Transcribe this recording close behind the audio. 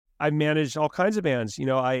I managed all kinds of bands.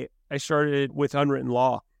 I started with Unwritten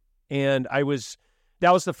Law, and that was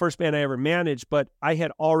the first band I ever managed, but I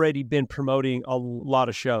had already been promoting a lot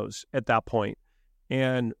of shows at that point.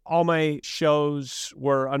 And all my shows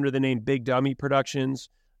were under the name Big Dummy Productions.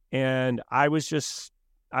 And I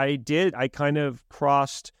kind of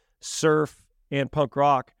crossed surf and punk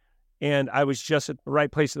rock, and I was just at the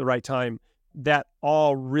right place at the right time. That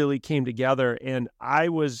all really came together, and I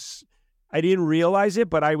didn't realize it,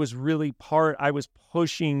 but I was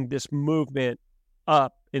pushing this movement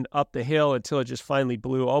up and up the hill until it just finally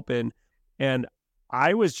blew open. And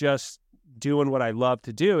I was just doing what I love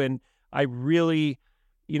to do. And I really,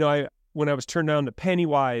 when I was turned on to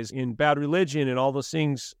Pennywise and Bad Religion and all those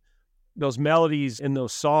things, those melodies and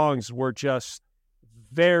those songs were just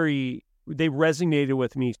they resonated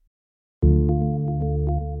with me.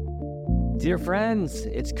 Dear friends,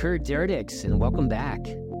 it's Kurt Derdix, and welcome back.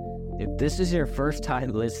 If this is your first time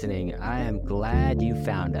listening, I am glad you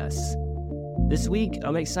found us. This week,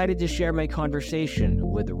 I'm excited to share my conversation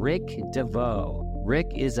with Rick DeVoe. Rick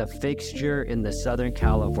is a fixture in the Southern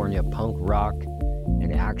California punk rock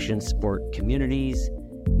and action sport communities,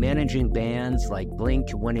 managing bands like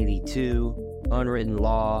Blink-182, Unwritten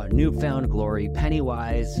Law, Newfound Glory,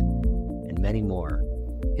 Pennywise, and many more.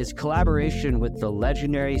 His collaboration with the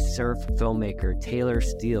legendary surf filmmaker Taylor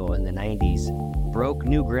Steele in the 90s broke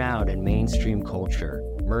new ground in mainstream culture,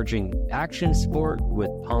 merging action sport with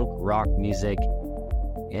punk rock music.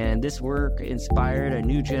 And this work inspired a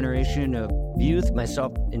new generation of youth,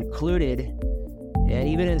 myself included, and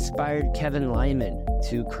even inspired Kevin Lyman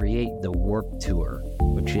to create the Warped Tour,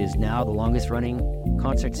 which is now the longest running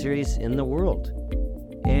concert series in the world.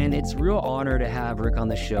 And it's a real honor to have Rick on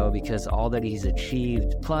the show because all that he's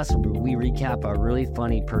achieved, plus we recap a really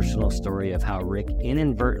funny personal story of how Rick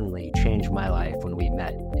inadvertently changed my life when we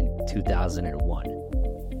met in 2001.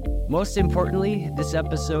 Most importantly, this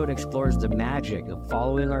episode explores the magic of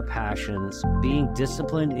following our passions, being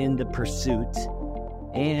disciplined in the pursuit,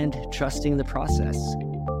 and trusting the process.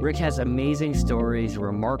 Rick has amazing stories,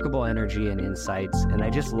 remarkable energy and insights, and I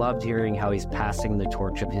just loved hearing how he's passing the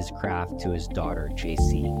torch of his craft to his daughter,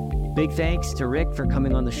 JC. Big thanks to Rick for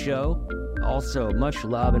coming on the show. Also, much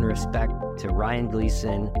love and respect to Ryan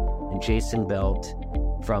Gleason and Jason Belt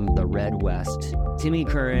from the Red West, Timmy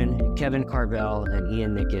Curran, Kevin Carvel, and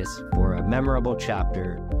Ian Nickus for a memorable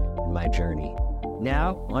chapter in my journey.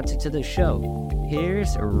 Now, onto the show.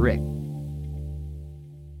 Here's Rick.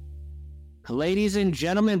 Ladies and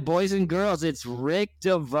gentlemen, boys and girls, it's Rick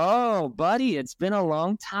DeVoe. Buddy, it's been a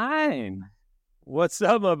long time. What's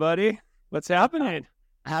up, my buddy? What's happening?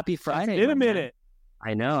 Happy Friday. It's been a minute.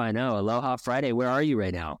 I know. Aloha Friday. Where are you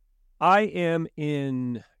right now? I am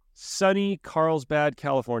in sunny Carlsbad,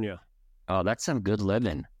 California. Oh, that's some good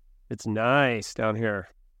living. It's nice down here.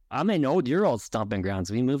 I'm in your old stomping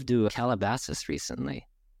grounds. We moved to Calabasas recently.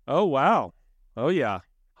 Oh, wow. Oh, yeah.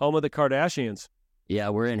 Home of the Kardashians. Yeah,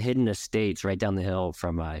 we're in Hidden Estates, right down the hill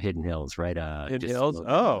from Hidden Hills, right? Hidden Hills?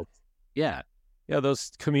 Oh. Yeah. Yeah,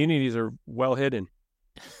 those communities are well hidden.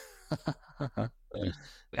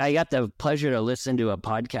 I got the pleasure to listen to a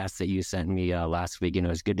podcast that you sent me last week, and it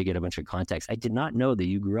was good to get a bunch of context. I did not know that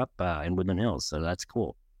you grew up in Woodland Hills, so that's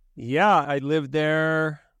cool. Yeah, I lived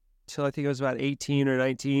there till I think I was about 18 or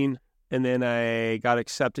 19, and then I got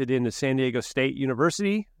accepted into San Diego State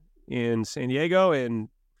University in San Diego, and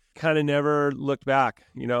kind of never looked back,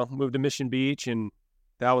 moved to Mission Beach, and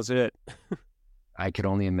that was it. I could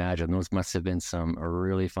only imagine. Those must have been some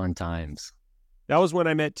really fun times. That was when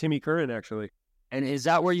I met Timmy Curran, actually. And is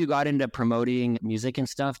that where you got into promoting music and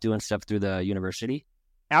stuff, doing stuff through the university?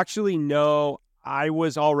 Actually, no. I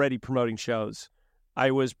was already promoting shows.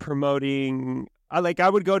 I was promoting, I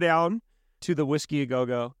would go down to the Whiskey A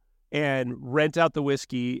Go-Go and rent out the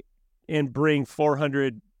whiskey and bring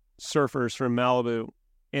 400 surfers from Malibu.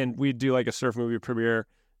 And we'd do like a surf movie premiere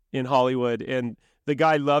in Hollywood. And the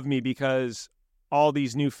guy loved me because all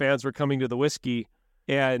these new fans were coming to the whiskey.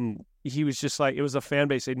 And he was just like, it was a fan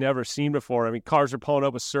base they'd never seen before. I mean, cars were pulling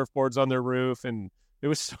up with surfboards on their roof. And it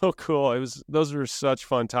was so cool. Those were such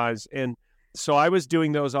fun times. And so I was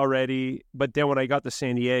doing those already. But then when I got to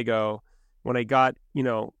San Diego, when I got,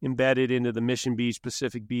 embedded into the Mission Beach,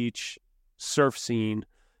 Pacific Beach surf scene,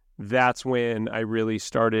 that's when I really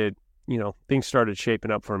started, things started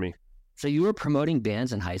shaping up for me. So you were promoting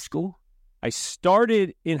bands in high school? I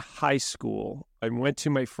started in high school. I went to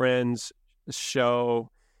my friend's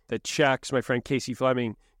show, The Czechs. My friend Casey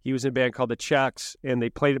Fleming, he was in a band called The Czechs, and they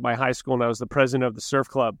played at my high school, and I was the president of the surf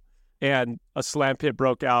club. And a slam pit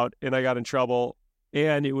broke out, and I got in trouble.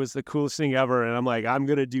 And it was the coolest thing ever. And I'm like, I'm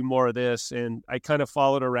going to do more of this. And I kind of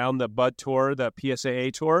followed around the Bud Tour, the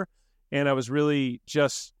PSAA Tour. And I was really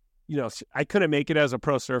just, I couldn't make it as a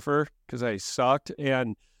pro surfer because I sucked.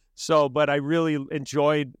 And so, but I really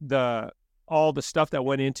enjoyed all the stuff that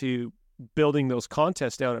went into building those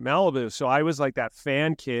contests down at Malibu. So I was like that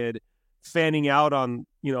fan kid fanning out on,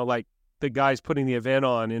 like the guys putting the event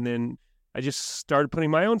on. And then I just started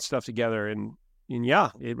putting my own stuff together. And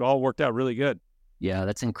yeah, it all worked out really good. Yeah,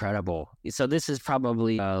 that's incredible. So this is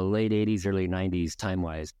probably late 80s, early 90s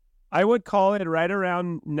time-wise. I would call it right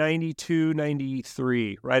around 92,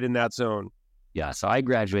 93, right in that zone. Yeah, so I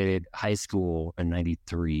graduated high school in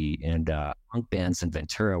 93 and punk bands in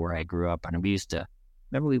Ventura where I grew up. And we used to,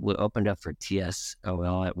 remember we opened up for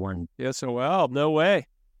TSOL at one. TSOL, no way.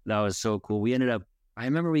 That was so cool. We ended up, I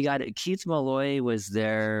remember Keith Malloy was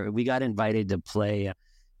there. We got invited to play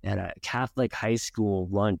at a Catholic high school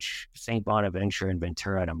lunch, St. Bonaventure in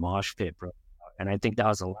Ventura at a mosh pit. And I think that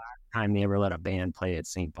was the last time they ever let a band play at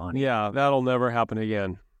St. Bonaventure. Yeah, that'll never happen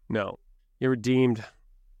again. No, you're deemed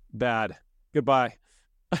bad. Goodbye.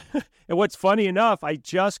 And what's funny enough, I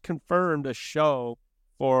just confirmed a show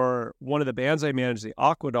for one of the bands I manage, the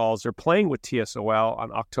Aqua Dolls. They're playing with TSOL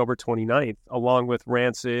on October 29th, along with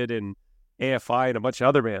Rancid and AFI and a bunch of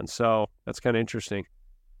other bands. So that's kind of interesting.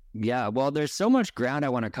 Yeah, well, there's so much ground I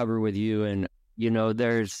want to cover with you. And,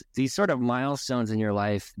 there's these sort of milestones in your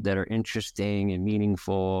life that are interesting and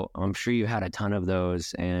meaningful. I'm sure you had a ton of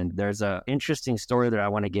those. And there's an interesting story that I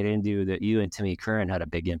want to get into that you and Timmy Curran had a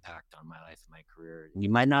big impact on my life and my career. You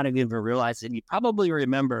might not have even realized it. You probably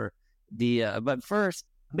remember but first,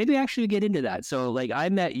 maybe actually get into that. So like I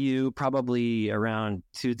met you probably around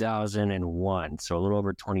 2001. So a little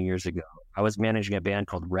over 20 years ago. I was managing a band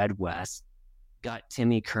called Red West. Got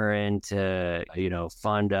Timmy Curran to,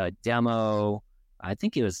 fund a demo. I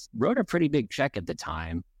think he wrote a pretty big check at the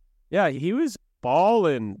time. Yeah, he was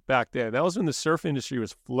balling back then. That was when the surf industry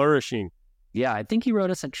was flourishing. Yeah, I think he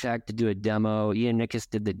wrote us a check to do a demo. Ian Nickus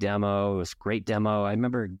did the demo. It was a great demo. I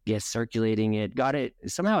remember circulating it. Got it.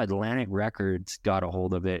 Somehow Atlantic Records got a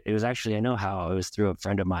hold of it. It was actually, I know how. It was through a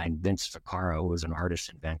friend of mine, Vince Vaccaro, who was an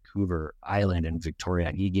artist in Vancouver Island in Victoria.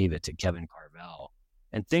 And he gave it to Kevin Carvel.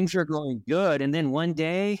 And things were going good. And then one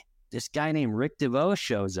day, this guy named Rick DeVoe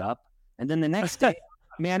shows up. And then the next day,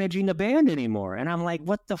 I'm managing the band anymore. And I'm like,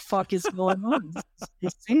 what the fuck is going on? This is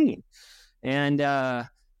insane. And I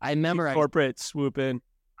remember... Corporate swoop in.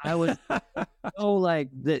 I was so like,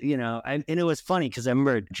 and it was funny because I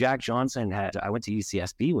remember Jack Johnson I went to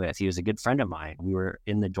UCSB with. He was a good friend of mine. We were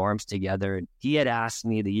in the dorms together. And he had asked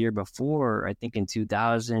me the year before, I think in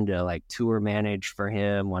 2000, to like tour manage for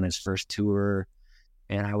him on his first tour.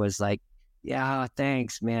 And I was like, yeah,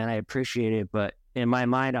 thanks, man. I appreciate it. But in my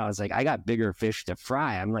mind, I was like, I got bigger fish to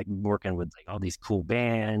fry. I'm like working with like all these cool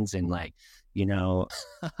bands and like,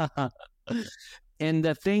 And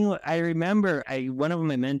the thing I remember, one of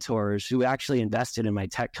my mentors who actually invested in my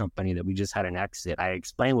tech company that we just had an exit, I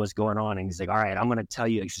explained what's going on. And he's like, all right, I'm going to tell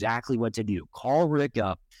you exactly what to do. Call Rick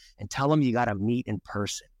up and tell him you got to meet in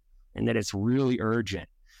person and that it's really urgent.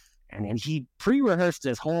 And he pre-rehearsed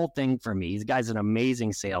this whole thing for me. This guy's an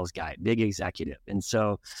amazing sales guy, big executive. And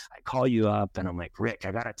so I call you up and I'm like, Rick,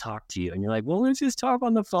 I got to talk to you. And you're like, well, let's just talk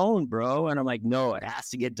on the phone, bro. And I'm like, no, it has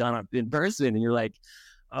to get done in person. And you're like,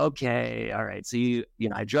 okay, all right. So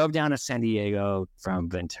I drove down to San Diego from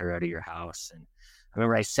Ventura to your house. And I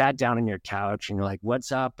remember I sat down on your couch and you're like,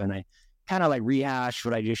 what's up? And I kind of like rehashed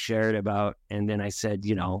what I just shared about. And then I said,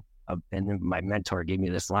 and then my mentor gave me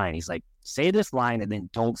this line. He's like, say this line and then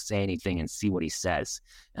don't say anything and see what he says.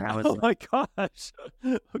 And I was like, my gosh.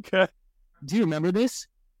 Okay. Do you remember this?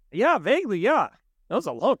 Yeah, vaguely. Yeah. That was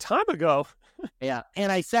a long time ago. Yeah.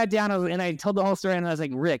 And I sat down and I told the whole story and I was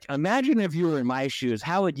like, Rick, imagine if you were in my shoes,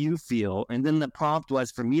 how would you feel? And then the prompt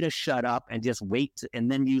was for me to shut up and just wait. And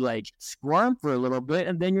then you like squirm for a little bit.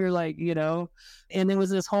 And then you're like, and it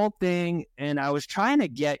was this whole thing. And I was trying to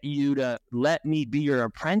get you to let me be your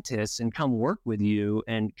apprentice and come work with you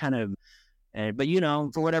and kind of, but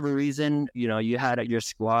for whatever reason, you had your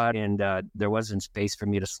squad and there wasn't space for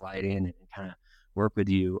me to slide in and kind of work with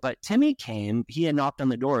you. But Timmy came, he had knocked on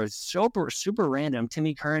the door. It's super random.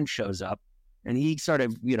 Timmy Curran shows up and he sort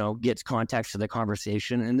of, gets context to the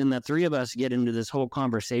conversation. And then the three of us get into this whole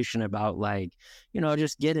conversation about like,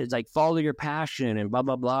 just get it, like follow your passion and blah,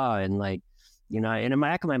 blah, blah. And like, and in the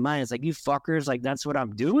back of my mind, it's like, you fuckers, like, that's what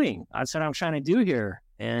I'm doing. That's what I'm trying to do here.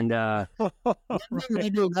 And I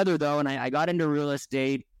do another though. And I got into real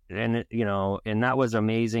estate and, and that was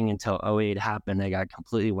amazing until 2008 happened. I got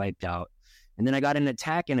completely wiped out. And then I got into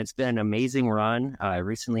tech, and it's been an amazing run. I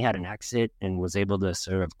recently had an exit and was able to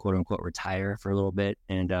sort of quote unquote retire for a little bit.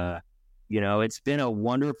 And, it's been a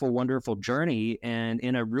wonderful, wonderful journey. And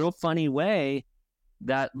in a real funny way,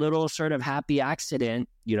 that little sort of happy accident,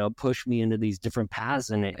 pushed me into these different paths,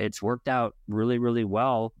 and it's worked out really, really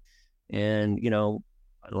well. And,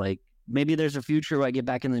 like maybe there's a future where I get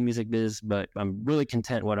back in the music biz, but I'm really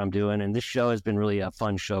content what I'm doing. And this show has been really a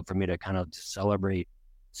fun show for me to kind of celebrate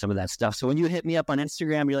some of that stuff. So when you hit me up on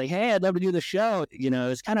Instagram, you're like, hey, I'd love to do the show.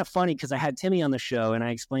 It's kind of funny because I had Timmy on the show and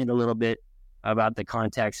I explained a little bit about the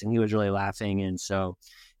context and he was really laughing. And so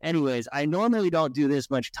anyways, I normally don't do this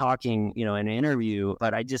much talking, in an interview,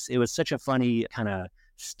 but it was such a funny kind of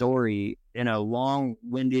story in a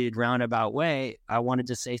long-winded roundabout way. I wanted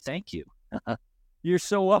to say thank you. You're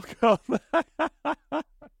so welcome. Gosh.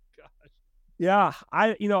 Yeah.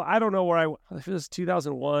 I don't know where if it was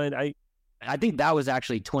 2001. I think that was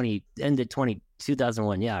actually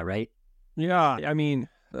 2001. Yeah. Right. Yeah. I mean,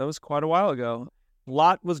 that was quite a while ago. A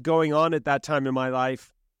lot was going on at that time in my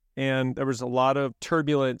life. And there was a lot of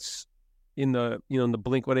turbulence in the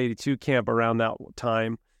Blink-182 camp around that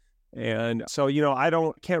time. And so,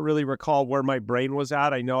 can't really recall where my brain was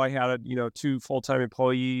at. I know I had, 2 full-time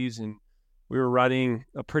employees and we were running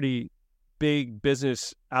a pretty big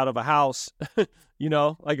business out of a house,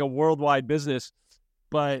 like a worldwide business.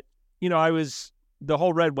 But, the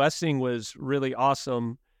whole Red West thing was really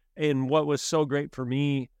awesome. And what was so great for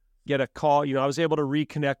me, get a call, I was able to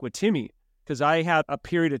reconnect with Timmy because I had a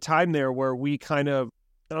period of time there where we kind of,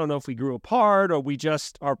 I don't know if we grew apart or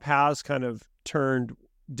our paths kind of turned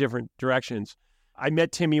different directions. I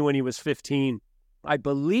met Timmy when he was 15. I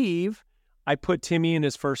believe I put Timmy in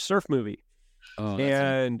his first surf movie.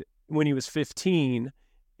 And when he was 15,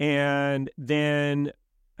 and then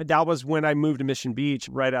that was when I moved to Mission Beach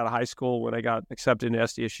right out of high school when I got accepted into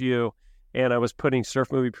SDSU, and I was putting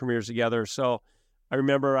surf movie premieres together. So I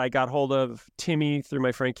remember I got hold of Timmy through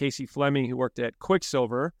my friend Casey Fleming, who worked at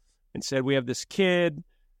Quicksilver, and said, we have this kid,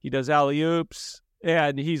 he does alley-oops,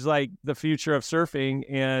 and he's like the future of surfing.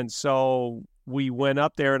 And so we went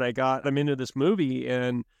up there and I got him into this movie,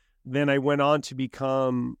 and then I went on to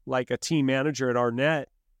become like a team manager at Arnett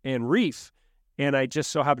and Reef. And I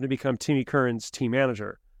just so happened to become Timmy Curran's team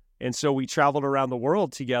manager. And so we traveled around the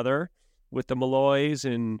world together with the Malloys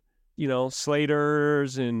and,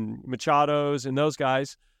 Slaters and Machados and those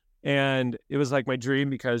guys. And it was like my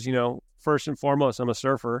dream because, first and foremost, I'm a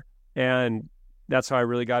surfer. And that's how I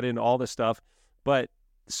really got into all this stuff. But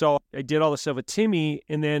so I did all this stuff with Timmy.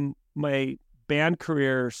 And then my band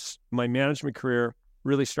career, my management career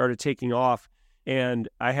really started taking off. And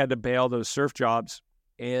I had to bail those surf jobs.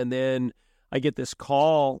 And then I get this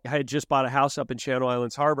call. I had just bought a house up in Channel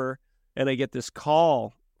Islands Harbor. And I get this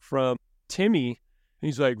call from Timmy.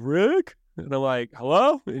 He's like, Rick? And I'm like,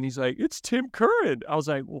 hello? And he's like, it's Tim Curran. I was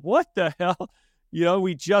like, what the hell?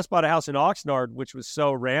 We just bought a house in Oxnard, which was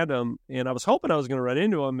so random. And I was hoping I was going to run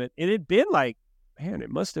into him. And it had been like, it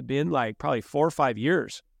must have been like probably 4 or 5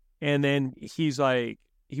 years. And then he's like,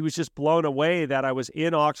 he was just blown away that I was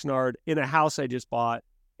in Oxnard in a house I just bought.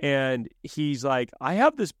 And he's like, I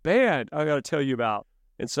have this band I got to tell you about.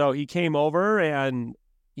 And so he came over and,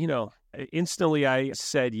 instantly I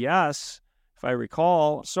said yes. If I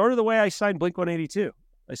recall, sort of the way I signed Blink-182.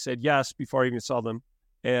 I said yes before I even saw them.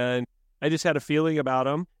 And I just had a feeling about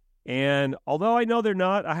them. And although I know they're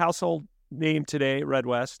not a household name today, Red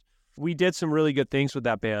West, we did some really good things with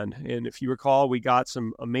that band. And if you recall, we got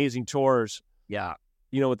some amazing tours. Yeah.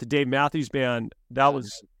 With the Dave Matthews Band, that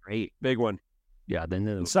was great. Big one. Yeah.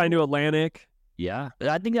 Then signed to Atlantic. Yeah.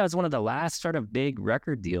 I think that was one of the last sort of big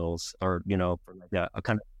record deals or, for like a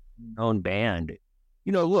kind of known band.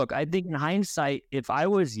 Look, I think in hindsight, if I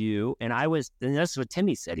was you and that's what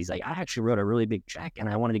Timmy said. He's like, I actually wrote a really big check and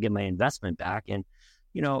I wanted to get my investment back. And,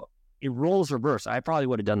 it roles reverse. I probably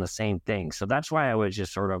would have done the same thing. So that's why I was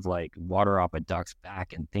just sort of like water off a duck's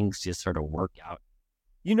back and things just sort of work out.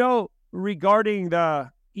 Regarding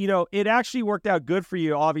it actually worked out good for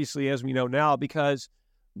you, obviously, as we know now, because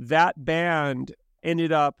that band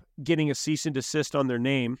ended up getting a cease and desist on their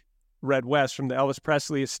name, Red West, from the Elvis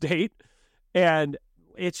Presley estate. And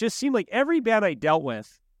it just seemed like every band I dealt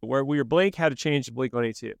with where we were Blink had to change to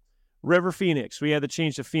Blink-182. River Phoenix, we had to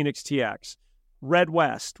change to Phoenix TX. Red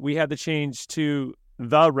West, we had to change to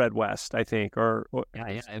the Red West, I think. It was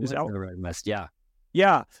the Red West, yeah.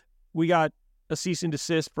 Yeah, we got a cease and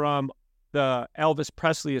desist from the Elvis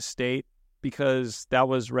Presley estate because that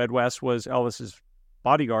was Red West was Elvis's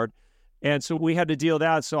bodyguard. And so we had to deal with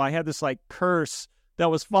that. So I had this like curse that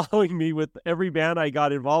was following me with every band I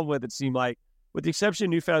got involved with, it seemed like, with the exception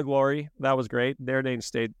of Newfound Glory. That was great. Their name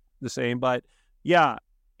stayed the same. But yeah.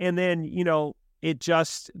 And then,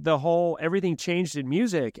 everything changed in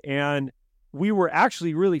music. And we were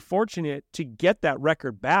actually really fortunate to get that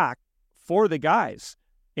record back for the guys.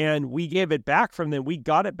 And we gave it back from them. We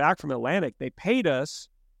got it back from Atlantic. They paid us,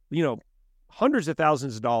 hundreds of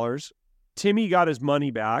thousands of dollars. Timmy got his money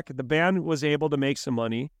back. The band was able to make some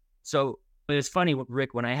money. So it was funny,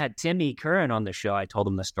 Rick, when I had Timmy Curran on the show, I told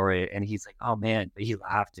him the story and he's like, oh man, he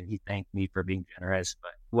laughed and he thanked me for being generous.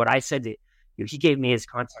 But what I said to he gave me his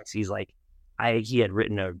contacts. He's like, he had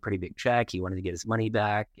written a pretty big check. He wanted to get his money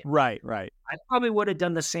back. Right. I probably would have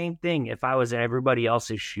done the same thing if I was in everybody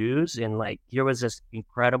else's shoes. And like, here was this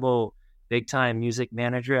incredible big time music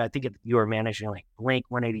manager. I think you were managing like Blink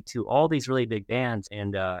 182, all these really big bands.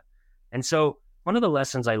 And so one of the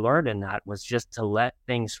lessons I learned in that was just to let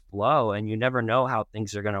things flow, and you never know how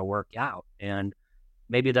things are going to work out. And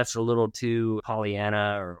maybe that's a little too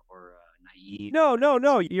Pollyanna or naive.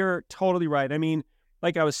 No. You're totally right. I mean,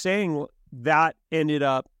 like I was saying, that ended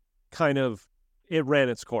up it ran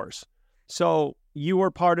its course. So you were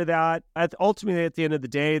part of that. Ultimately, at the end of the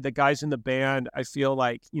day, the guys in the band, I feel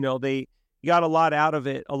like, they got a lot out of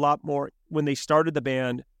it, a lot more when they started the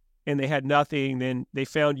band and they had nothing. Then they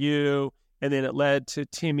found you, and then it led to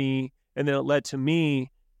Timmy, and then it led to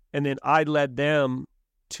me. And then I led them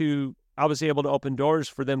I was able to open doors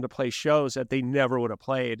for them to play shows that they never would have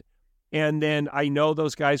played. And then I know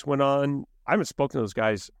those guys went on. I haven't spoken to those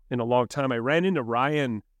guys in a long time. I ran into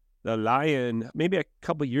Ryan, the Lion, maybe a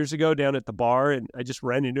couple of years ago down at the bar, and I just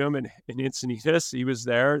ran into him in Encinitas. He was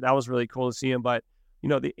there. That was really cool to see him. But,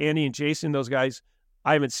 the Andy and Jason, those guys,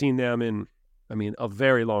 I haven't seen them in, a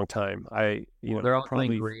very long time. They're all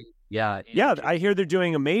probably great. Yeah. Yeah, I hear they're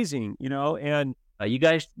doing amazing, and you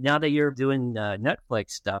guys, now that you're doing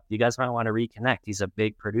Netflix stuff, you guys might want to reconnect. He's a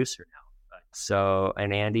big producer now. So,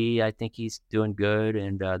 and Andy, I think he's doing good,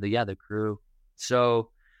 and the crew. So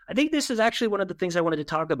I think this is actually one of the things I wanted to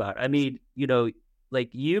talk about. I mean, like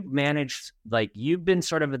you've managed, like you've been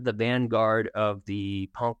sort of at the vanguard of the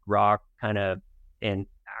punk rock kind of and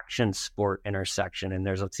action sport intersection, and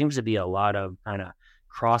it seems to be a lot of kind of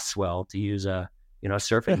crosswell, to use a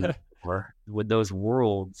surfing metaphor, with those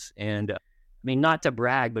worlds. And I mean, not to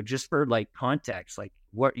brag, but just for like context, like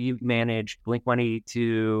what you've managed, Blink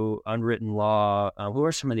 182, Unwritten Law. Who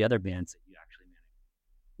are some of the other bands that you actually manage?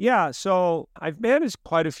 Yeah, so I've managed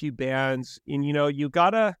quite a few bands, and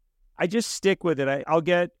I just stick with it. I'll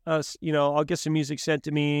get I'll get some music sent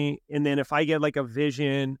to me, and then if I get like a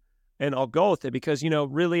vision, and I'll go with it, because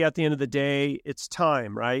really at the end of the day, it's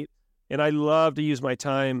time, right? And I love to use my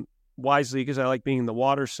time wisely because I like being in the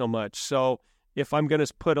water so much. So if I'm going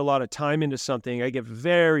to put a lot of time into something, I get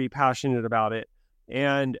very passionate about it.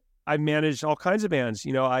 And I managed all kinds of bands.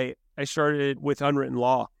 I started with Unwritten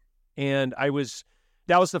Law, and that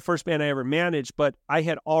was the first band I ever managed, but I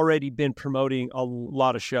had already been promoting a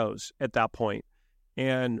lot of shows at that point.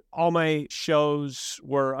 And all my shows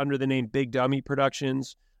were under the name Big Dummy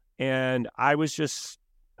Productions. And I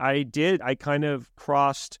kind of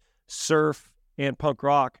crossed surf and punk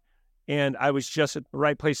rock, and I was just at the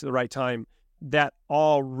right place at the right time. That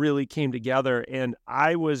all really came together, and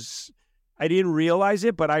I didn't realize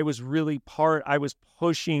it, but I was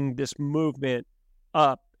pushing this movement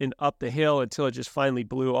up and up the hill until it just finally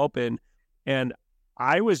blew open. And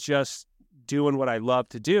I was just doing what I love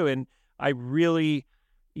to do. And I really,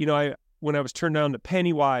 when I was turned down to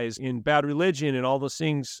Pennywise in Bad Religion and all those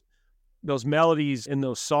things, those melodies in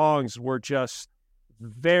those songs were just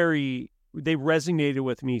they resonated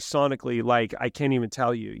with me sonically, like I can't even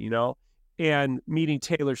tell you, and meeting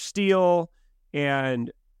Taylor Steele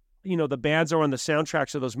and, the bands that were on the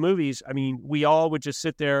soundtracks of those movies. I mean, we all would just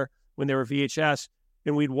sit there when they were VHS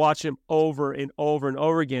and we'd watch them over and over and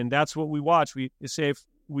over again. That's what we watch. We say, if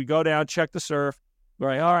we go down, check the surf, we're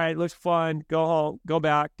like, all right, looks fun, go home, go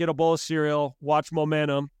back, get a bowl of cereal, watch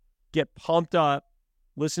Momentum, get pumped up,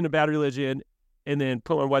 listen to Bad Religion, and then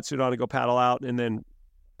put my wetsuit on and go paddle out, and then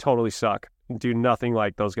totally suck and do nothing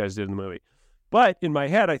like those guys did in the movie. But in my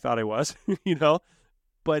head, I thought I was,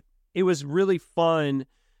 but it was really fun.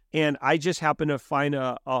 And I just happened to find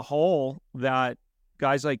a hole that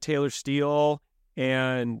guys like Taylor Steele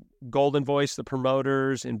and Golden Voice, the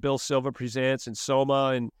promoters, and Bill Silva Presents and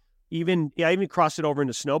Soma, and I even crossed it over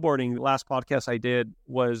into snowboarding. The last podcast I did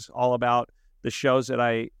was all about the shows that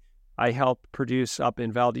I helped produce up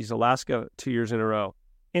in Valdez, Alaska 2 years in a row.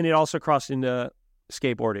 And it also crossed into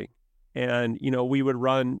skateboarding. And, we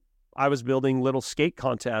would I was building little skate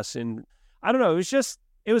contests, and I don't know,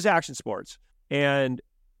 it was action sports, and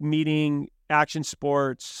meeting action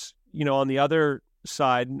sports, on the other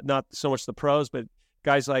side, not so much the pros, but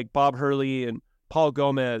guys like Bob Hurley and Paul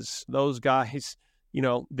Gomez, those guys,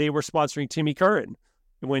 they were sponsoring Timmy Curran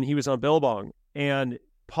when he was on Billabong. And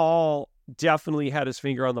Paul definitely had his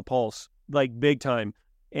finger on the pulse, like big time.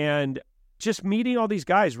 And just meeting all these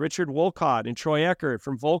guys, Richard Wolcott and Troy Eckert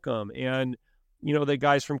from Volcom, and, the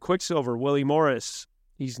guys from Quicksilver, Willie Morris,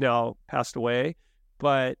 he's now passed away.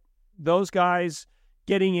 But those guys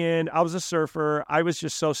getting in, I was a surfer. I was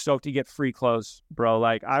just so stoked to get free clothes, bro.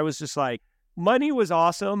 Like, I was just like, money was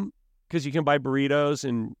awesome because you can buy burritos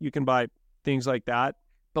and you can buy things like that.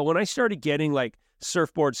 But when I started getting like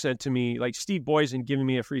surfboards sent to me, like Steve Boysen giving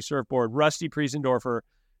me a free surfboard, Rusty Priesendorfer,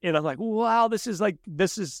 and I'm like, wow, this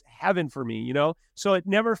is heaven for me, So it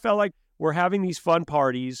never felt like we're having these fun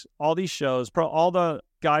parties, all these shows. All the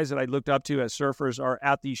guys that I looked up to as surfers are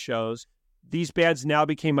at these shows. These bands now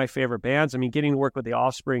became my favorite bands. I mean, getting to work with The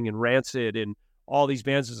Offspring and Rancid and all these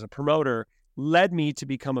bands as a promoter led me to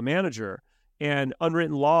become a manager. And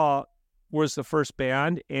Unwritten Law was the first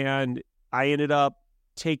band, and I ended up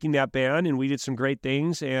taking that band, and we did some great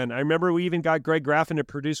things. And I remember we even got Greg Graffin to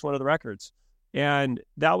produce one of the records, and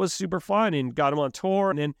that was super fun, and got him on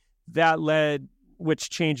tour. And then that led, which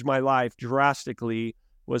changed my life drastically,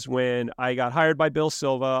 was when I got hired by Bill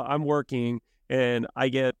Silva. I'm working, and I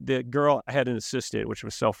get the girl. I had an assistant, which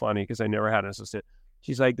was so funny because I never had an assistant.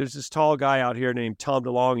 She's like, there's this tall guy out here named Tom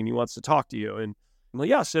DeLong, and he wants to talk to you. And I'm like,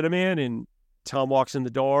 yeah, sit him in. And Tom walks in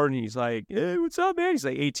the door, and he's like, hey, what's up, man? He's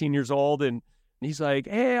like 18 years old, and he's like,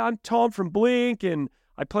 hey, I'm Tom from Blink, and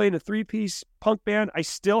I play in a 3-piece punk band. I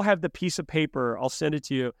still have the piece of paper, I'll send it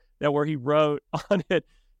to you, that where he wrote on it,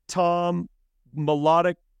 Tom,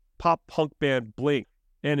 melodic pop punk band Blink,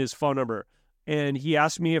 and his phone number. And he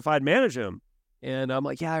asked me if I'd manage him. And I'm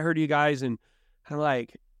like, yeah, I heard you guys. And I'm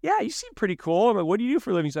like, yeah, you seem pretty cool. I'm like, what do you do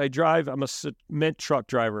for a living? He said, I'm a cement truck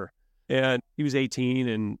driver. And he was 18.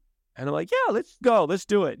 And I'm like, yeah, let's go. Let's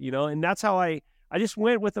do it. And that's how I just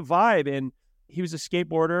went with the vibe. And he was a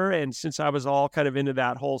skateboarder. And since I was all kind of into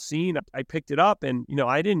that whole scene, I picked it up. And,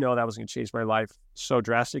 I didn't know that was going to change my life so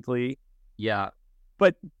drastically. Yeah.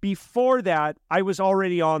 But before that, I was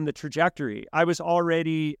already on the trajectory. I was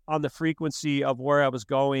already on the frequency of where I was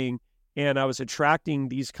going, and I was attracting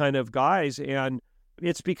these kind of guys. And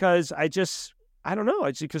it's because I don't know.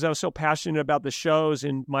 It's because I was so passionate about the shows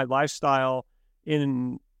and my lifestyle.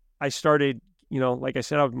 And I started, like I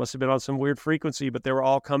said, I must have been on some weird frequency, but they were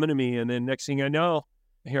all coming to me. And then next thing I know,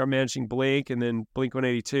 here I'm managing Blink, and then Blink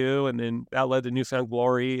 182. And then that led to Newfound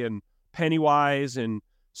Glory and Pennywise and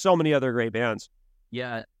so many other great bands.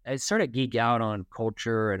 Yeah, I sort of geek out on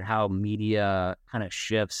culture and how media kind of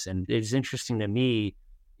shifts. And it's interesting to me,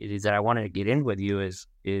 it is that I wanted to get in with you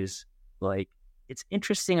is like, it's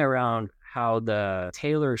interesting around how the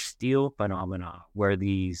Taylor Steele phenomena, where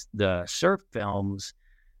the surf films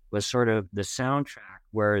was sort of the soundtrack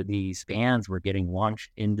where these bands were getting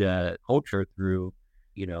launched into culture through,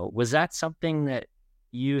 was that something that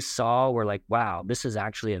you saw where like, wow, this is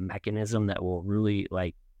actually a mechanism that will really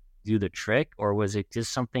like do the trick? Or was it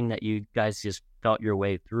just something that you guys just felt your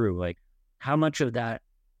way through? Like, how much of that,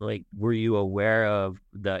 like, were you aware of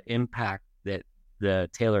the impact that the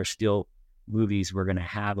Taylor Steele movies were going to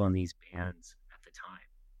have on these bands at the time?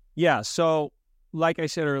 Yeah. So like I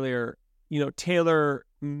said earlier, Taylor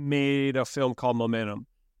made a film called Momentum,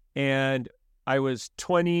 and I was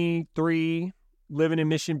 23, living in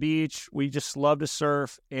Mission Beach. We just loved to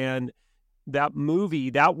surf. And that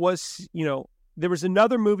movie, that was, there was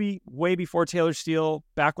another movie way before Taylor Steele,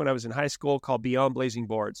 back when I was in high school, called Beyond Blazing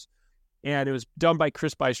Boards. And it was done by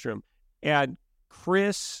Chris Bystrom. And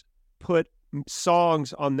Chris put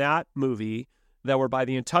songs on that movie that were by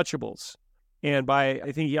the Untouchables. And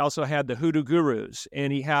I think he also had the Hoodoo Gurus.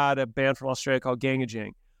 And he had a band from Australia called Gang of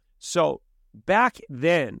Jing. So back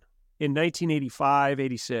then, in 1985,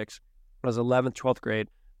 86, I was 11th, 12th grade,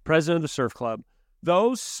 president of the surf club.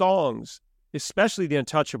 Those songs, especially the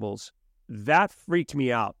Untouchables, that freaked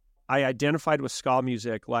me out. I identified with ska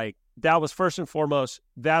music. Like, that was first and foremost,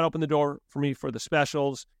 that opened the door for me for the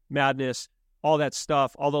Specials, Madness, all that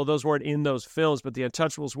stuff. Although those weren't in those films, but the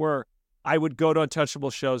Untouchables were. I would go to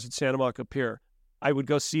Untouchable shows at Santa Monica Pier. I would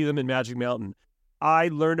go see them in Magic Mountain. I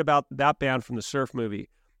learned about that band from the surf movie.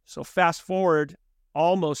 So fast forward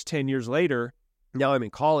almost 10 years later, now I'm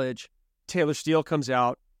in college, Taylor Steele comes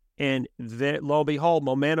out, and then, lo and behold,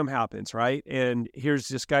 Momentum happens, right? And here's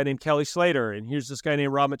this guy named Kelly Slater, and here's this guy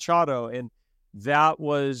named Rob Machado. And that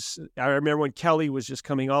was, I remember when Kelly was just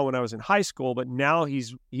coming on when I was in high school, but now he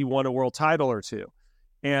won a world title or two.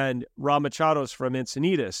 And Rob Machado's from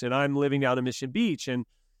Encinitas, and I'm living down in Mission Beach. And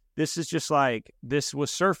this is just like, this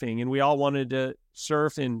was surfing, and we all wanted to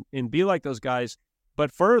surf and be like those guys.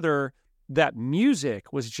 But further, that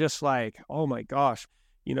music was just like, oh my gosh,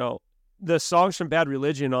 the songs from Bad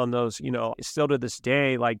Religion on those, still to this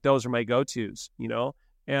day, like those are my go-tos,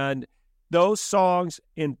 and those songs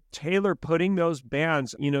and Taylor putting those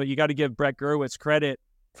bands, you got to give Brett Gurewitz credit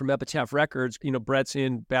from Epitaph Records. Brett's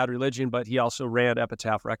in Bad Religion, but he also ran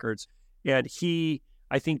Epitaph Records. And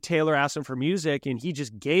I think Taylor asked him for music and he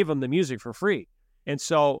just gave him the music for free. And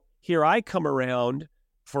so here I come around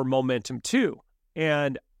for Momentum 2.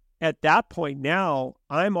 And at that point now,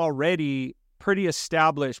 I'm already pretty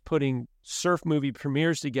established putting surf movie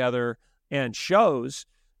premieres together and shows.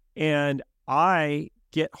 And I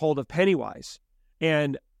get hold of Pennywise.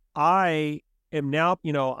 And I am now,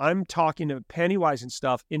 I'm talking to Pennywise and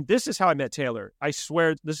stuff. And this is how I met Taylor. I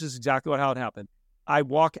swear this is exactly how it happened. I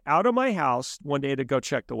walk out of my house one day to go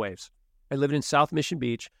check the waves. I lived in South Mission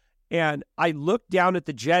Beach. And I look down at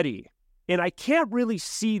the jetty. And I can't really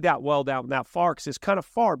see that well down that far because it's kind of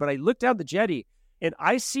far. But I look down the jetty and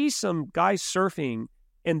I see some guys surfing.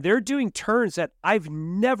 And they're doing turns that I've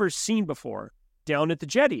never seen before down at the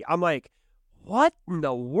jetty. I'm like, what in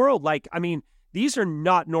the world? Like, I mean, these are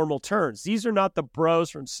not normal turns. These are not the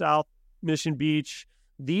bros from South Mission Beach.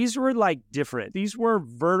 These were like different. These were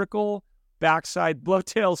vertical backside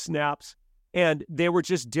blowtail snaps, and they were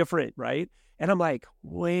just different, right? And I'm like,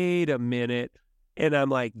 wait a minute. And I'm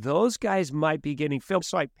like, those guys might be getting filmed.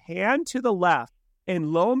 So I pan to the left,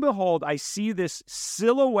 and lo and behold, I see this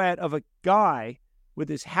silhouette of a guy with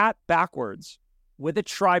his hat backwards with a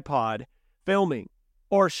tripod filming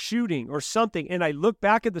or shooting or something. And I look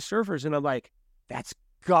back at the surfers and I'm like, that's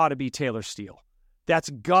got to be Taylor Steele. That's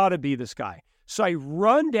got to be this guy. So I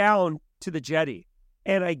run down to the jetty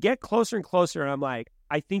and I get closer and closer. And I'm like,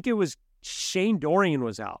 I think it was Shane Dorian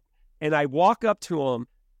was out. And I walk up to him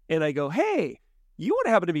and I go, hey, you would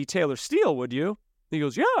happen to be Taylor Steele, would you? He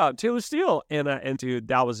goes, yeah, I'm Taylor Steele. And dude,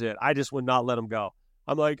 that was it. I just would not let him go.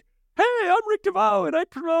 I'm like, hey, I'm Rick DeVoe and I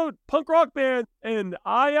promote punk rock band and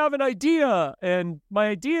I have an idea. And my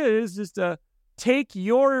idea is just to take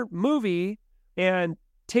your movie and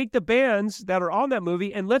take the bands that are on that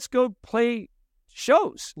movie and let's go play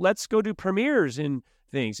shows. Let's go do premieres and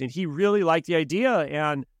things. And he really liked the idea.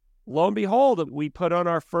 And lo and behold, we put on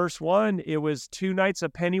our first one. It was 2 nights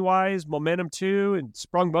of Pennywise, Momentum 2, and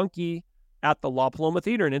Sprung Monkey at the La Paloma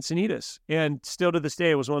Theater in Encinitas. And still to this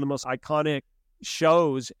day, it was one of the most iconic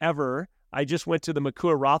shows ever. I just went to the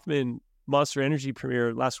Makua Rothman Monster Energy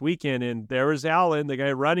premiere last weekend, and there was Alan, the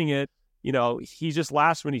guy running it. He just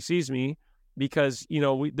laughs when he sees me because,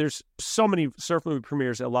 there's so many surf movie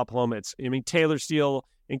premieres at La Paloma. Taylor Steele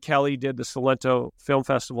and Kelly did the Salento Film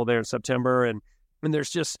Festival there in September, and there's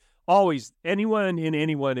just always anyone,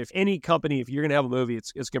 if any company, if you're going to have a movie,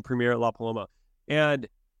 it's going to premiere at La Paloma. And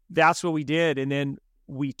that's what we did. And then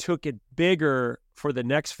we took it bigger for the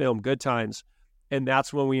next film, Good Times. And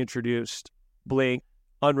that's when we introduced Blink,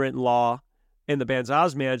 Unwritten Law, and the bands I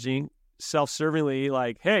was managing, self-servingly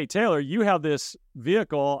like, hey, Taylor, you have this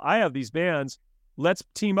vehicle. I have these bands. Let's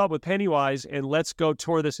team up with Pennywise and let's go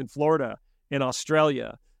tour this in Florida, in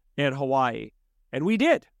Australia, and Hawaii. And we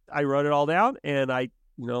did. I wrote it all down and I,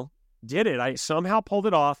 did it. I somehow pulled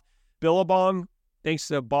it off. Billabong, thanks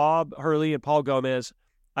to Bob Hurley and Paul Gomez,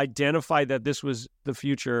 identified that this was the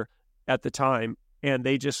future at the time. And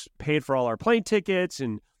they just paid for all our plane tickets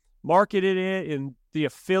and marketed it. And the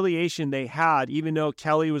affiliation they had, even though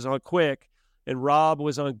Kelly was on Quick and Rob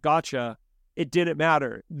was on Gotcha, it didn't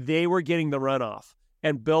matter. They were getting the runoff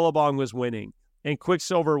and Billabong was winning. And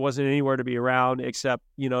Quicksilver wasn't anywhere to be around except,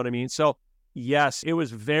 you know what I mean? So, yes, it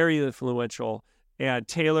was very influential. And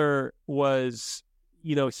Taylor was,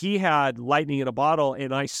 he had lightning in a bottle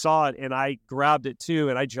and I saw it and I grabbed it too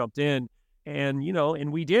and I jumped in. And,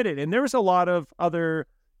 and we did it. And there was a lot of other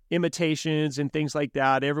imitations and things like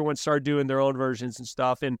that. Everyone started doing their own versions and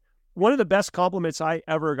stuff. And one of the best compliments I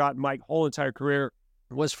ever got in my whole entire career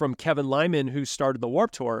was from Kevin Lyman, who started the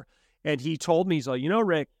Warped Tour. And he told me, he's like,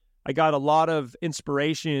 Rick, I got a lot of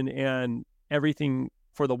inspiration and everything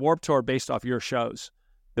for the Warped Tour based off your shows,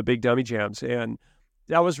 the Big Dummy Jams. And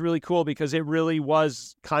that was really cool because it really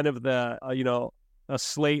was kind of the, a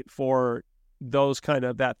slate for those kind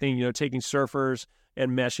of that thing, taking surfers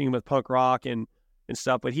and meshing with punk rock and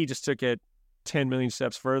stuff. But he just took it 10 million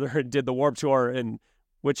steps further and did the Warped Tour, and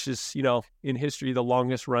which is, in history, the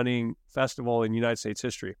longest running festival in United States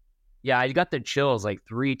history. Yeah, I got the chills like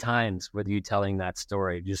 3 times with you telling that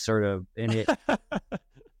story, just sort of in it.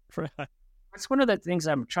 That's one of the things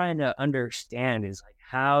I'm trying to understand is like,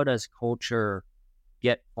 how does culture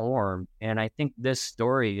get formed? And I think this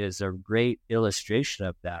story is a great illustration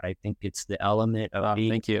of that. I think it's the element of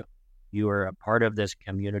thank you. You are a part of this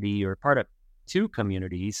community. You're a part of 2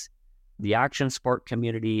 communities the action sport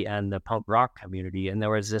community and the punk rock community. And there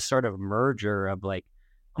was this sort of merger of like,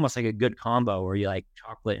 almost like a good combo where you like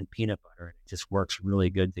chocolate and peanut butter, and it just works really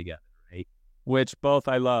good together, right? Which both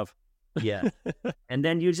I love. Yeah. And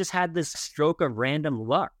then you just had this stroke of random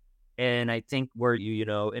luck. And I think where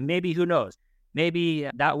and maybe who knows, maybe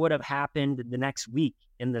that would have happened the next week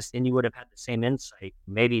and you would have had the same insight.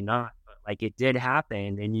 Maybe not, but like it did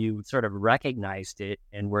happen and you sort of recognized it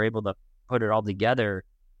and were able to put it all together.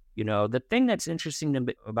 The thing that's interesting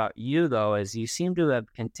about you, though, is you seem to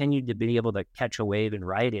have continued to be able to catch a wave and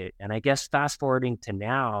ride it. And I guess fast forwarding to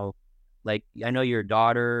now, like I know your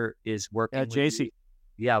daughter is working at JC.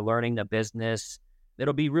 Learning the business.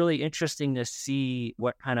 It'll be really interesting to see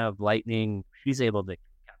what kind of lightning she's able to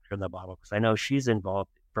capture in the bottle, because I know she's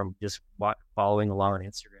involved from just following along on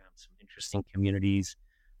Instagram, some interesting communities,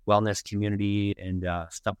 wellness community and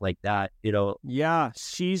stuff like that. Yeah,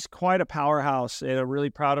 she's quite a powerhouse and I'm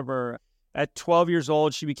really proud of her. At 12 years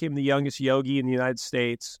old, she became the youngest yogi in the United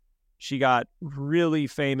States. She got really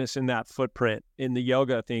famous in that footprint in the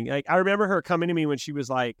yoga thing. Like I remember her coming to me when she was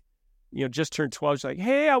like, just turned 12. She's like,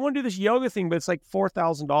 hey, I want to do this yoga thing, but it's like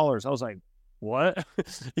 $4,000. I was like, what?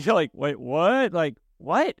 You're like, wait, what? Like,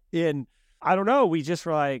 what? And I don't know. We just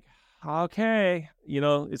were like, okay,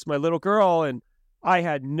 it's my little girl. And I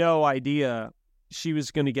had no idea she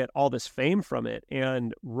was going to get all this fame from it.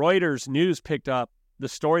 And Reuters News picked up the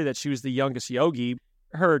story that she was the youngest yogi.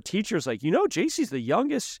 Her teacher's like, JC's the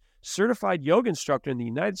youngest certified yoga instructor in the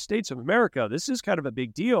United States of America. This is kind of a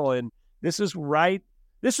big deal. And this was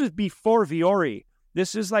before Viore.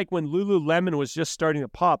 This is like when Lululemon was just starting to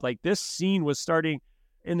pop. Like this scene was starting.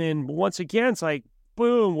 And then once again, it's like,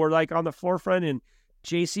 boom, we're like on the forefront and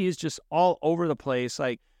JC is just all over the place.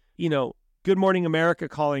 Like, Good Morning America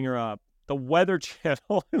calling her up, the Weather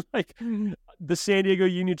Channel, like the San Diego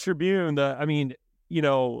Union Tribune,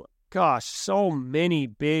 gosh, so many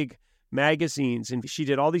big magazines. And she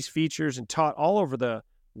did all these features and taught all over the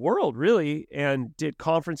world, really, and did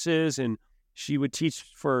conferences, and she would teach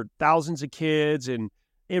for thousands of kids. And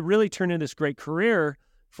it really turned into this great career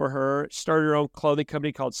for her. Started her own clothing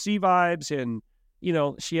company called Sea Vibes, and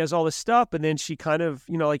she has all this stuff. And then she kind of,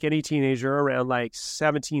 like any teenager around like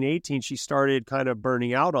 17, 18, she started kind of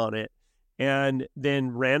burning out on it. And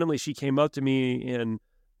then randomly she came up to me, and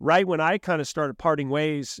right when I kind of started parting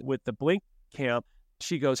ways with the Blink camp,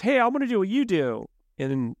 she goes, hey, I want to do what you do.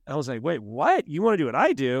 And I was like, wait, what? You want to do what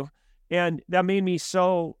I do? And that made me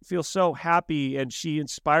feel so happy. And she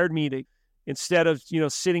inspired me to, instead of,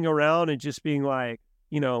 sitting around and just being like,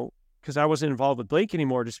 because I wasn't involved with Blink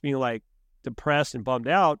anymore, just being like depressed and bummed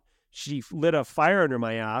out, she lit a fire under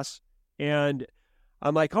my ass. And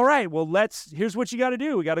I'm like, all right, well, here's what you got to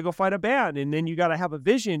do. We got to go find a band. And then you got to have a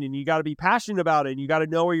vision and you got to be passionate about it and you got to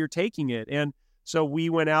know where you're taking it. And so we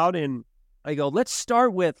went out and I go, let's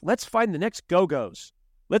find the next Go-Go's.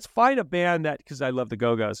 Let's find a band because I love the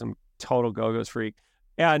Go-Go's. I'm a total Go-Go's freak.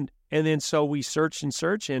 And then so we searched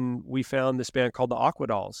and we found this band called the Aqua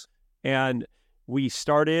Dolls. And we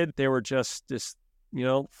started, they were just this,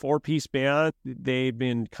 4-piece band. They'd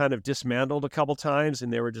been kind of dismantled a couple times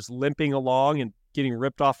and they were just limping along and getting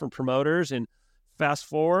ripped off from promoters. And fast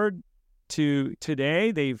forward to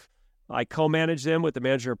today, I co-managed them with the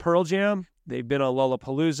manager of Pearl Jam. They've been on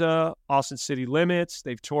Lollapalooza, Austin City Limits.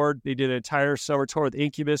 They've toured. They did an entire summer tour with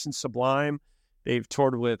Incubus and Sublime. They've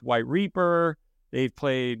toured with White Reaper. They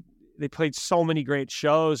played so many great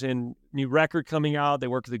shows, and new record coming out. They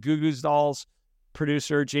work with the Goo Goo Dolls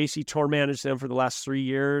producer. JC tour managed them for the last 3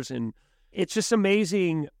 years. And it's just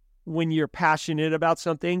amazing when you're passionate about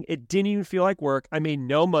something. It didn't even feel like work. I made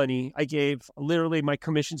no money. I gave literally my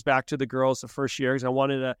commissions back to the girls the first year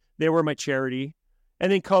because they were my charity.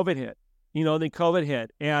 And then COVID hit.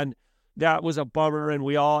 And that was a bummer. And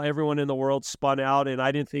everyone in the world spun out. And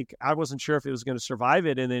I wasn't sure if it was going to survive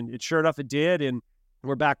it. And then sure enough, it did. And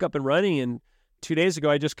we're back up and running. And 2 days ago,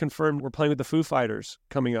 I just confirmed we're playing with the Foo Fighters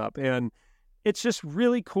coming up. And it's just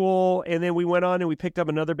really cool. And then we went on and we picked up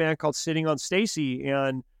another band called Sitting on Stacy.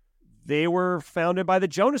 And they were founded by the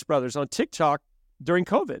Jonas Brothers on TikTok during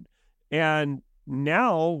COVID. And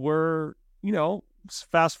now we're,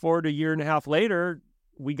 fast forward a year and a half later,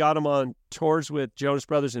 we got them on tours with Jonas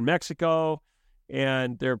Brothers in Mexico,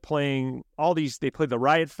 and they're playing they played the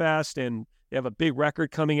Riot Fest, and they have a big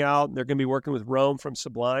record coming out, and they're going to be working with Rome from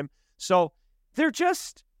Sublime. So they're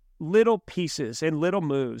just little pieces and little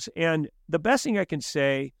moves. And the best thing I can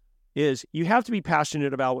say is you have to be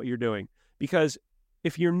passionate about what you're doing, because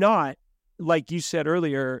if you're not, like you said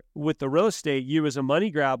earlier, with the real estate, you as a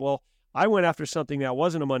money grab, well, I went after something that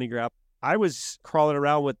wasn't a money grab. I was crawling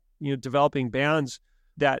around with, developing bands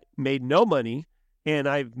that made no money. And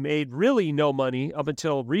I've made really no money up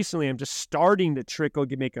until recently. I'm just starting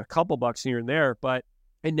to make a couple bucks here and there, but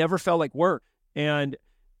it never felt like work. And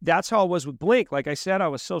that's how it was with Blink. Like I said, I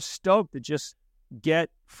was so stoked to just get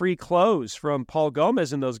free clothes from Paul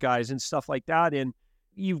Gomez and those guys and stuff like that. And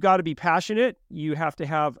you've got to be passionate. You have to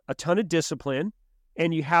have a ton of discipline,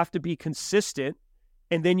 and you have to be consistent,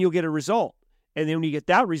 and then you'll get a result. And then when you get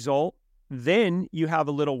that result, then you have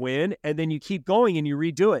a little win, and then you keep going and you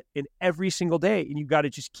redo it in every single day. And you got to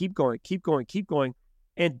just keep going, keep going, keep going.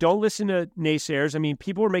 And don't listen to naysayers. I mean,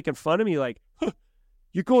 people were making fun of me like, huh,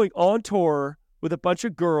 you're going on tour with a bunch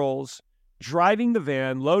of girls, driving the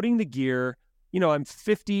van, loading the gear. I'm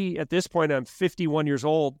 50 at this point. I'm 51 years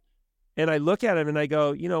old. And I look at him and I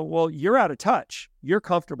go, well, you're out of touch. You're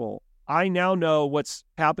comfortable. I now know what's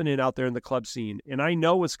happening out there in the club scene, and I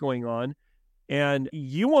know what's going on. And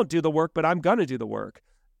you won't do the work, but I'm going to do the work.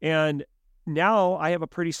 And now I have a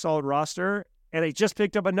pretty solid roster. And I just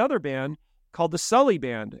picked up another band called the Sully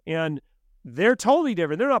Band. And they're totally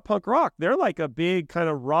different. They're not punk rock. They're like a big kind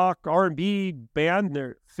of rock R&B band in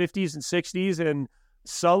their 50s and 60s. And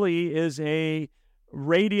Sully is a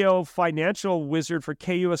radio financial wizard for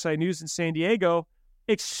KUSI News in San Diego.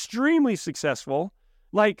 Extremely successful.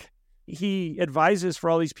 Like, he advises for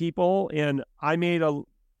all these people. And I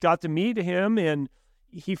got to meet him, and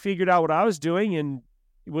he figured out what I was doing and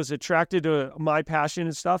was attracted to my passion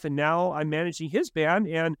and stuff. And now I'm managing his band,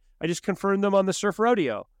 and I just confirmed them on the Surf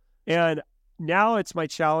Rodeo. And now it's my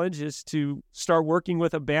challenge is to start working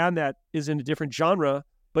with a band that is in a different genre,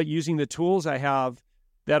 but using the tools I have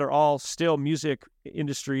that are all still music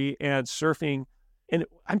industry and surfing. And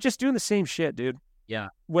I'm just doing the same shit, dude. Yeah.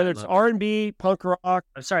 Whether it's R&B, punk rock.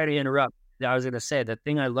 I'm sorry to interrupt. I was going to say, the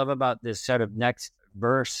thing I love about this sort of next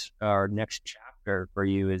verse or next chapter for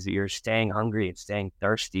you is that you're staying hungry and staying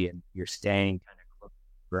thirsty, and you're staying kind of close to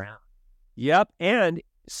the ground. Yep. And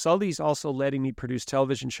Sully's also letting me produce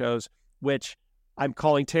television shows, which I'm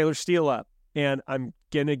calling Taylor Steele up, and I'm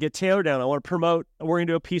going to get Taylor down. I want to promote. We're going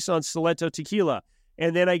to do a piece on Salento Tequila.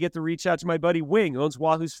 And then I get to reach out to my buddy Wing, who owns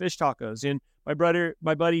Wahoo's Fish Tacos, and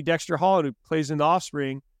my buddy Dexter Holland, who plays in The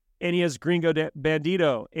Offspring, and he has Gringo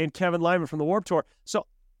Bandito and Kevin Lyman from the Warped Tour. So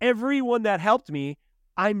everyone that helped me,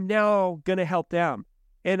 I'm now going to help them.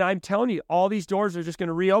 And I'm telling you, all these doors are just going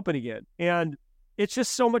to reopen again. And it's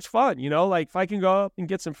just so much fun, like if I can go up and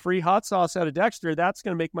get some free hot sauce out of Dexter, that's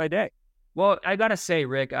going to make my day. Well, I got to say,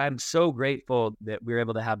 Rick, I'm so grateful that we were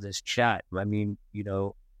able to have this chat. I mean,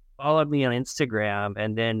 follow me on Instagram,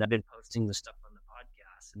 and then I've been posting the stuff on the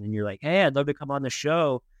podcast, and then you're like, hey, I'd love to come on the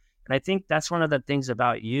show. And I think that's one of the things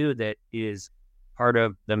about you that is part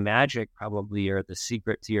of the magic, probably, or the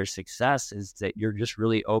secret to your success, is that you're just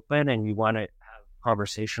really open and you want to have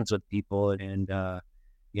conversations with people and,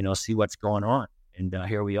 see what's going on. And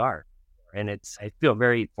here we are. And I feel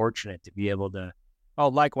very fortunate to be able to. Oh,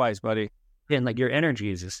 likewise, buddy. And like your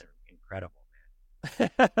energy is just incredible,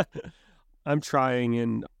 man. I'm trying,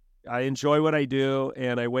 and I enjoy what I do.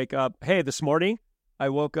 And I wake up. Hey, this morning I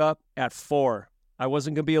woke up at 4. I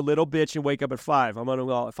wasn't going to be a little bitch and wake up at 5. I'm going to,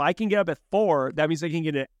 well, if I can get up at 4, that means I can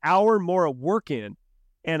get an hour more of work in.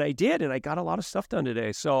 And I did, and I got a lot of stuff done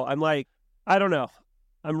today. So I'm like, I don't know.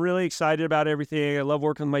 I'm really excited about everything. I love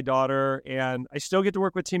working with my daughter, and I still get to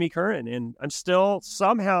work with Timmy Curran, and I'm still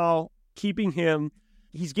somehow keeping him.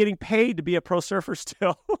 He's getting paid to be a pro surfer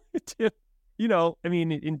still.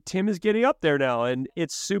 And Tim is getting up there now, and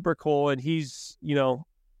it's super cool. And he's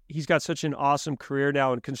got such an awesome career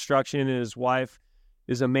now in construction, and his wife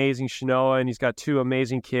is amazing, Shanoa, and he's got 2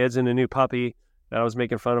 amazing kids and a new puppy that I was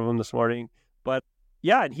making fun of him this morning. But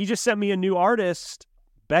yeah, and he just sent me a new artist,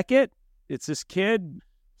 Beckett. It's this kid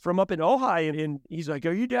from up in Ojai, and he's like,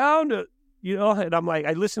 are you down to, and I'm like,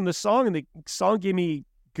 I listened to the song, and the song gave me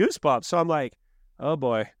goosebumps. So I'm like, oh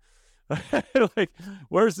boy, like,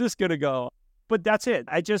 where's this going to go? But that's it.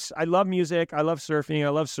 I love music. I love surfing. I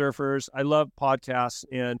love surfers. I love podcasts,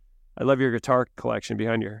 and I love your guitar collection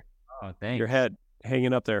behind your head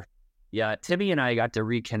hanging up there. Yeah. Timmy and I got to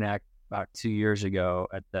reconnect about 2 years ago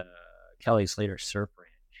at the Kelly Slater Surf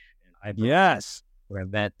Ranch. Yes. An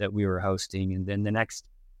event that we were hosting. And then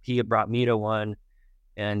he had brought me to one.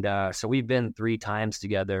 And so we've been 3 times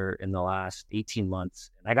together in the last 18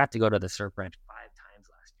 months. And I got to go to the Surf Ranch 5 times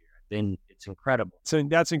last year. It's incredible. So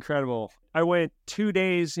that's incredible. I went 2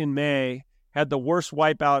 days in May, had the worst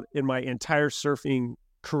wipeout in my entire surfing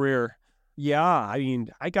career. Yeah,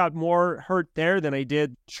 I got more hurt there than I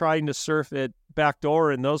did trying to surf at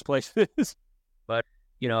Backdoor in those places. But,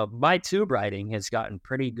 my tube riding has gotten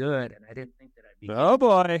pretty good, and I didn't think that I'd be oh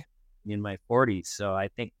boy in my 40s. So I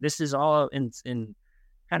think this is all in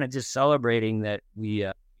kind of just celebrating that we,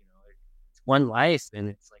 it's one life, and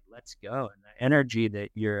it's like, let's go. And the energy that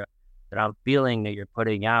I'm feeling that you're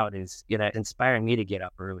putting out is inspiring me to get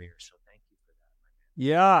up earlier. So thank you for that.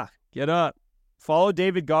 Yeah, get up. Follow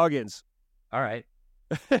David Goggins. All right.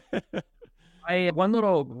 I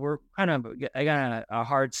got a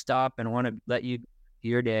hard stop and want to let you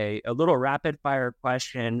your day. A little rapid fire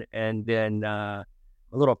question and then a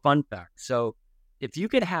little fun fact. So if you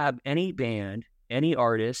could have any band, any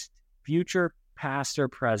artist, future, past or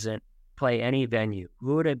present, play any venue,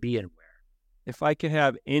 who would it be and where? If I could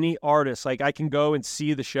have any artist, like I can go and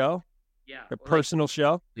see the show? Yeah. A personal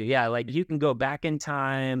show? Yeah, like you can go back in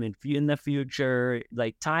time and in the future,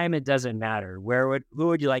 like time, it doesn't matter. Who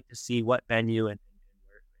would you like to see, what venue and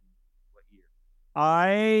where and what year?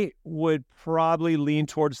 I would probably lean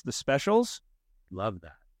towards the Specials. Love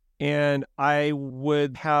that. And I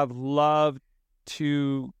would have loved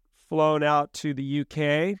to flown out to the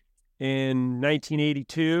UK in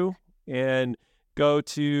 1982 and go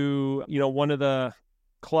to, one of the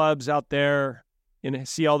clubs out there and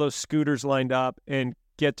see all those scooters lined up and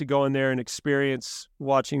get to go in there and experience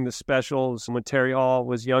watching the Specials when Terry Hall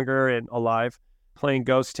was younger and alive, playing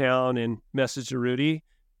Ghost Town and Message to Rudy.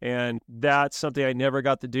 And that's something I never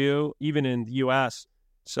got to do, even in the U.S.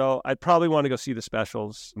 So I'd probably want to go see the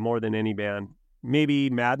Specials more than any band.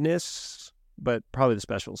 Maybe Madness, but probably the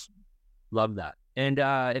Specials. Love that. And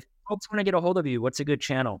if folks want to get a hold of you, what's a good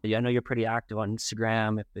channel? I know you're pretty active on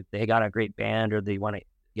Instagram. If they got a great band or they want to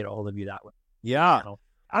get a hold of you that way. Yeah.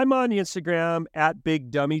 I'm on Instagram at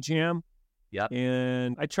Big Dummy Jam. Yep.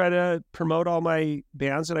 And I try to promote all my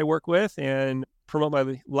bands that I work with and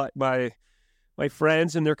promote my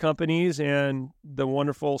friends and their companies and the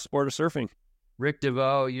wonderful sport of surfing. Rick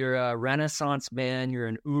DeVoe, you're a Renaissance man. You're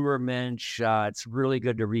an Ubermensch. It's really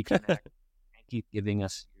good to reconnect. Thank you for giving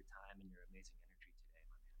us your time and your amazing energy today.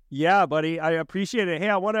 Yeah, buddy. I appreciate it.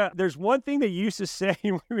 Hey, there's one thing that you used to say.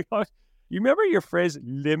 You remember your phrase,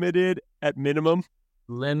 limited at minimum?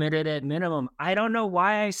 Limited at minimum. I don't know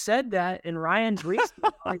why I said that. And Ryan Brees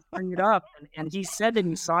always bring it up. And he said that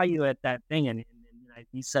he saw you at that thing. And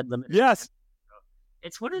he said limited. Yes.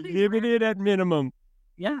 It's what it is. Limited at minimum.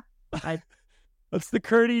 Yeah. That's the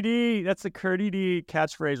Curdy D. That's the Curdy D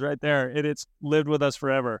catchphrase right there. And it's lived with us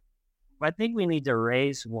forever. I think we need to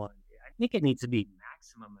raise one. I think it needs to be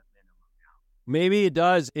maximum at minimum now. Maybe it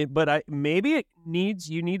does, maybe it needs,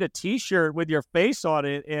 you need a T-shirt with your face on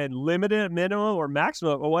it and limited at minimum or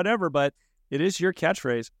maximum or whatever, but it is your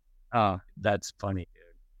catchphrase. Oh, that's funny,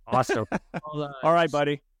 dude. Awesome. Well, all right,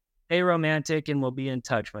 buddy. Stay romantic and we'll be in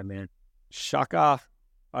touch, my man. Shaka.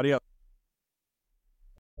 Adios.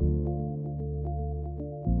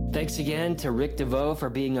 Thanks again to Rick DeVoe for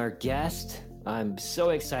being our guest. I'm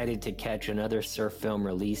so excited to catch another surf film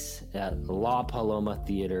release at La Paloma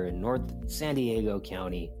Theater in North San Diego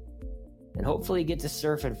County, and hopefully get to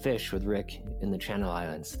surf and fish with Rick in the Channel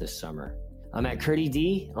Islands this summer. I'm at Curdy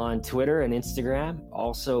D on Twitter and Instagram,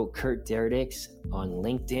 also Kurt Derdix on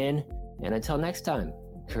LinkedIn, and until next time,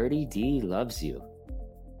 Curdy D loves you.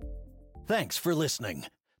 Thanks for listening.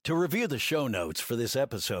 To review the show notes for this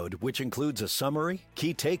episode, which includes a summary,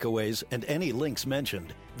 key takeaways, and any links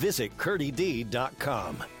mentioned, visit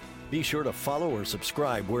CurdyD.com. Be sure to follow or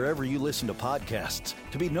subscribe wherever you listen to podcasts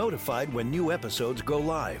to be notified when new episodes go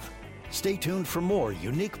live. Stay tuned for more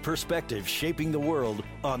unique perspectives shaping the world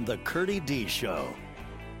on The Curdy D Show.